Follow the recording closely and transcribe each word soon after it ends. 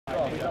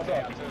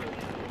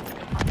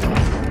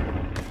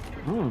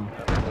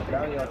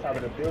Bounty on top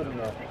of the building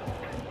though.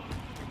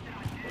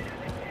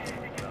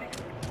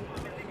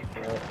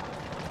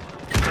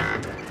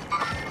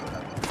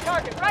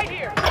 Target right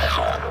here.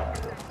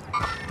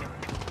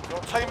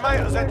 Your teammate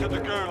has entered the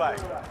gulag.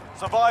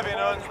 Surviving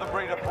earns them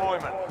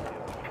redeployment.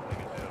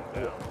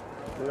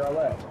 Where y'all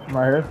at? I'm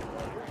right here.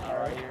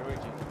 Right here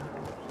with you.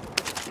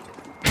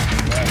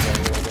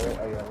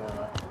 Oh yeah,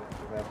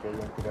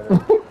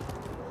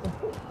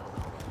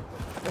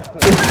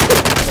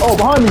 Oh,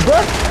 behind me, bro.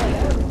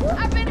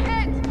 I've been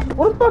hit.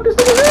 What the fuck is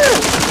this here?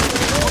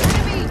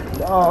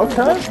 Enemy. Oh,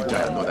 okay.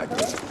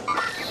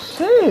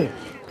 Shit.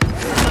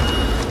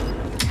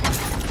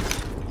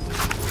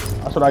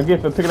 That's what I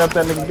get for picking up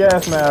that nigga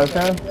gas mask,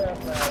 huh?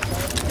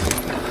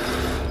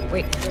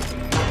 Wait.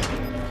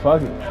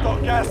 Fuck it.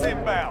 Got gas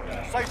inbound.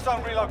 Safe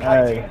zone relocated.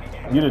 Hey,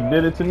 you done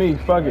did it to me.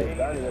 Fuck it.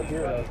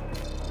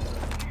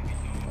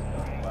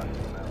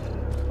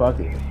 Fuck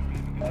it.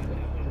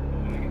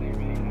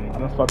 I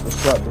done fucked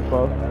this up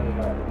before.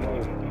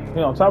 He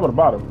on top or the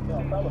bottom?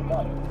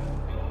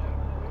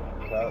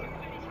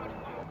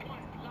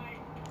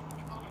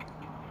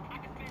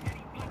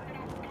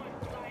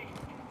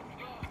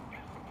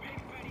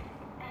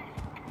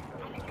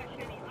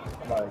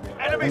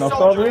 Enemy No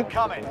soldier soldier?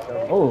 incoming.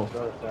 Oh.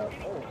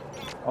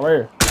 Oh, right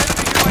here.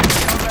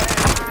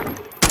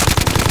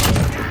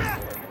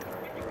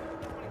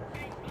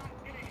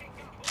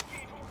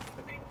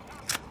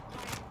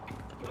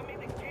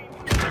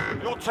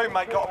 Your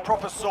teammate got a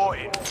proper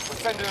sorting. We're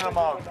sending them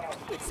home.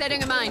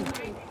 Setting a mine.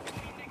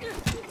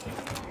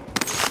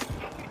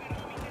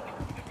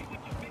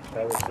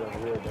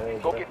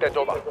 Go get that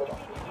door.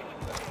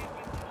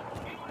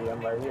 Yeah, I'm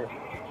right here.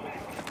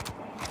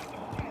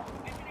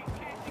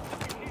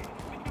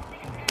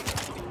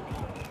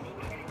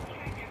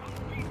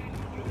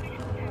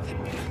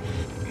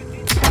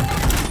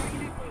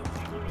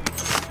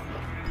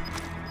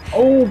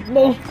 Oh,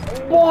 most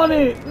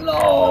wanted. Aid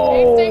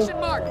No. station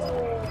marked.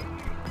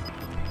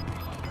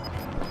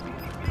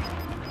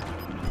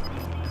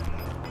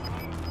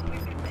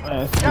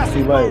 Man, it's Gas too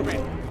is late.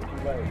 moving.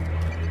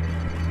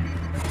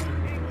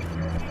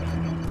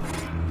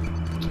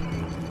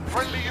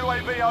 Friendly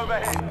UAV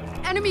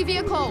overhead. Enemy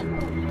vehicle.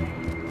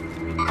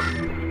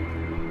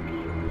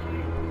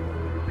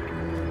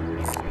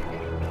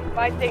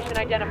 Buy station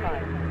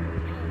identified.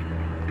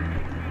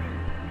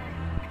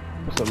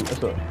 What's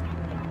up?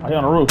 Oh, he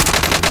on the roof.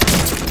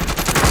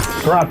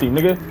 Dropped him,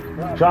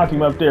 nigga. Dropped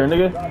him up there,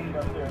 nigga.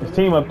 His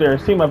team up there.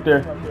 His team up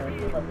there.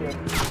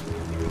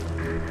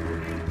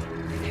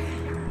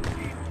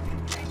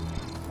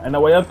 Ain't no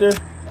way up there?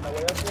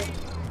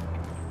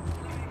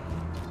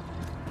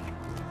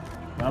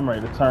 I'm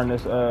ready to turn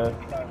this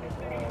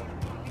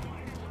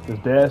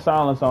dead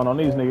silence on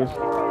these niggas.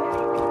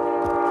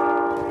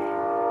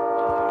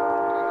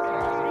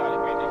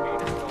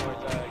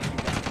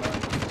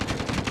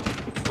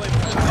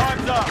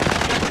 Time's up.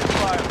 Objective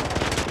failed.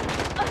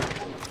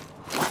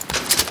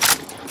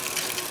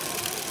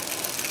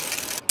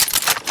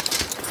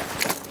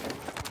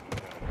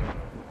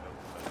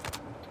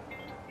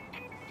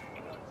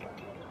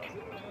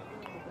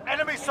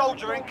 Enemy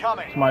soldier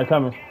incoming. Somebody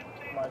coming.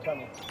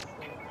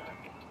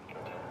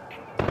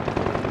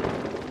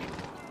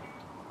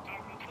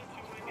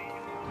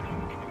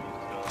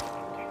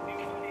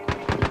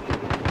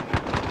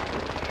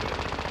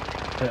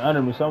 They're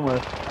under me somewhere.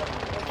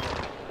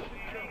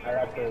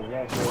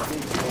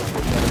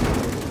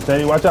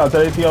 Teddy, watch out.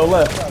 Teddy to your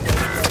left.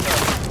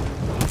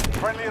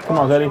 Friendly Come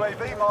on, Teddy.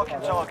 UAV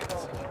marking targets.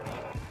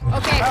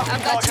 Okay,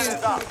 I've got Target is you.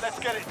 up. Let's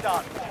get it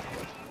done.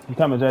 You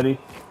coming, Teddy?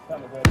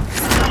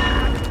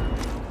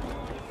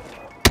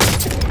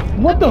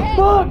 What the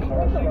fuck?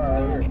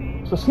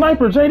 It's a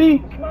sniper,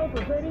 JD.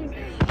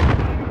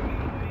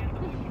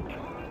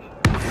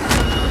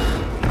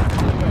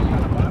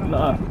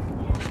 Nah.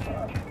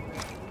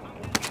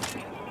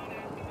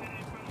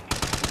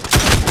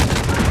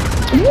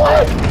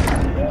 What?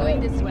 Going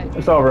this way.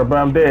 It's over,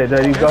 bro. I'm dead,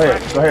 JD. Go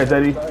ahead. Go ahead,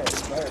 JD.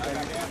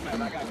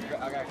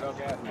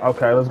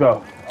 Okay, let's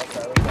go.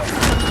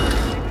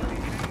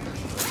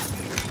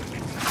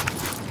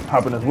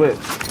 Hop in this whip.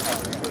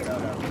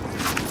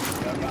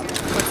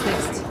 What's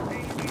next?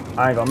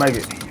 I ain't gonna make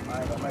it.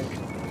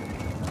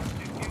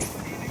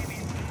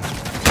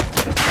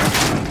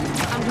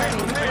 I'm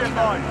hurting. Be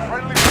advised.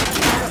 Friendly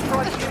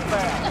strike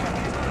inbound.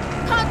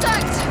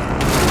 Contact!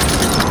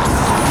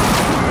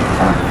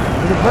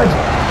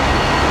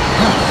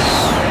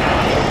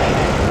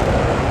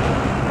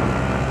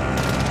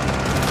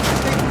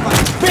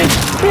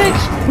 Bitch!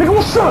 Nigga,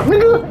 what's up,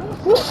 nigga?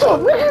 What's up,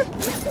 nigga?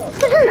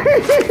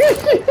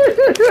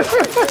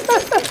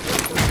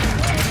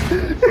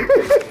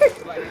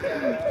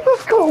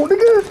 Let's go,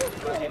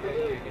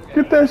 nigga.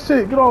 Get that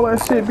shit. Get all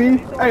that shit, B.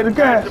 Hey, the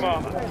gas.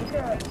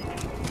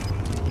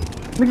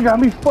 Nigga got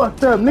me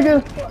fucked up,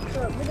 nigga.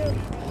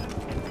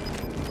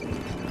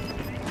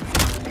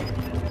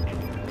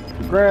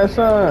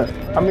 Grandson.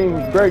 I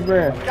mean, great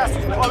grand. Gas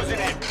is closing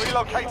in.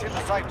 Relocating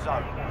the safe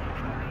zone.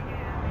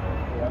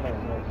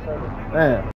 Damn.